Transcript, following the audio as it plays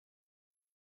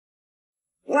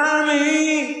Why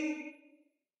me?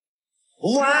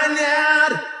 Why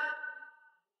not?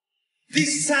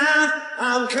 This time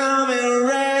I'm coming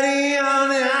ready or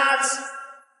not.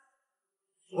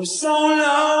 I'm so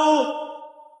low,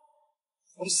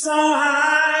 I'm so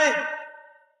high,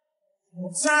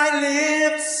 tight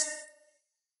lips,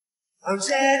 I'm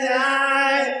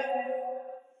Jedi.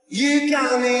 You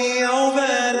got me over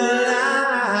the line.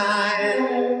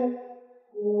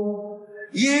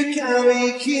 You got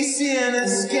me kissing the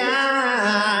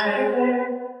sky.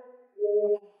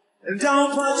 And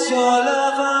don't put your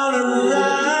love on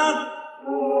around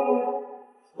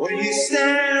when you're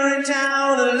staring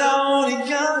down alone and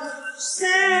you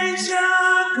stand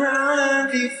your ground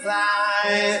and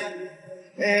defy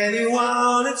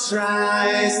anyone that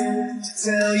tries to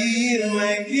tell you you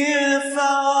ain't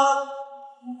beautiful.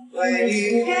 When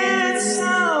you get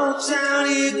so down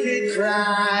you could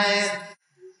cry.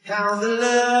 Count the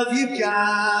love you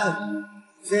got,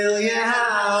 fill your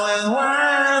how and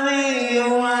why me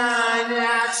and why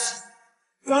not?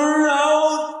 The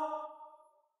road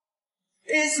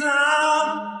is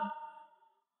long,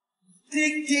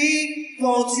 dig deep,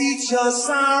 won't teach your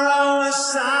sorrow a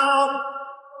sound.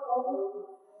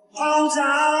 Hold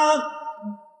on,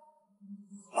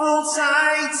 hold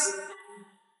tight,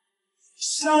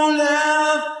 show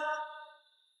love,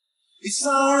 it's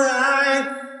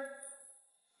alright.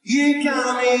 You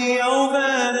got me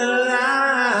over the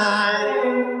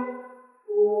line.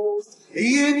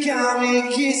 You got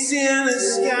me kissing the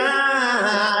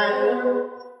sky.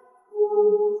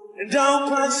 And don't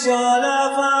put your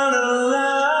love on the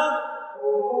love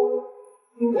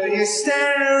when you're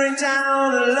staring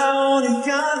down alone and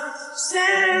you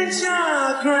stand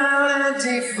your ground and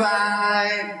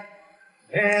defy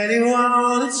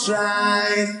anyone that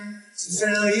tries to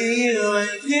tell you you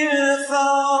ain't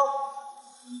beautiful.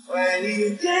 When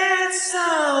you get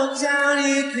so down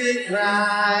you could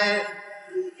cry.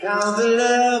 Count the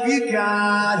love you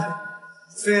got,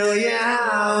 fill you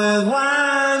out with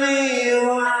why me,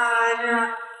 why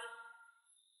not?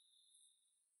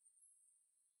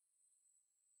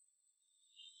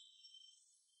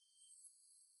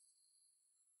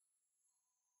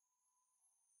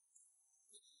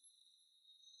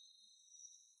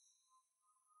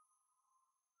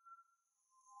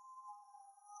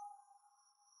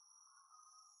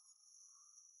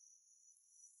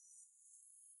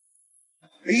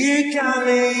 You got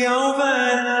me over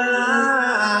the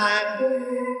line.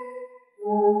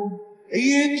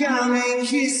 You got me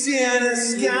kissing the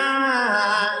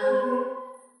sky.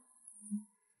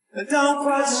 Don't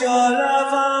put your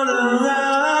love on the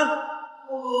run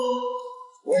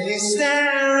when you're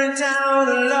staring down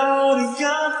alone and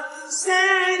you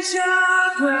stand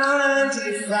your ground and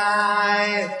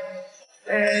defy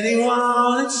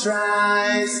anyone that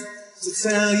tries to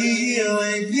tell you you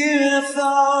ain't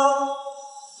beautiful.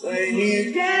 When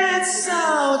you get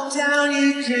so down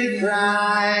you could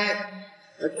cry.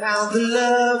 Count the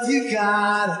love you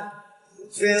got,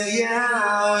 fill you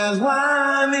out with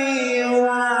why me.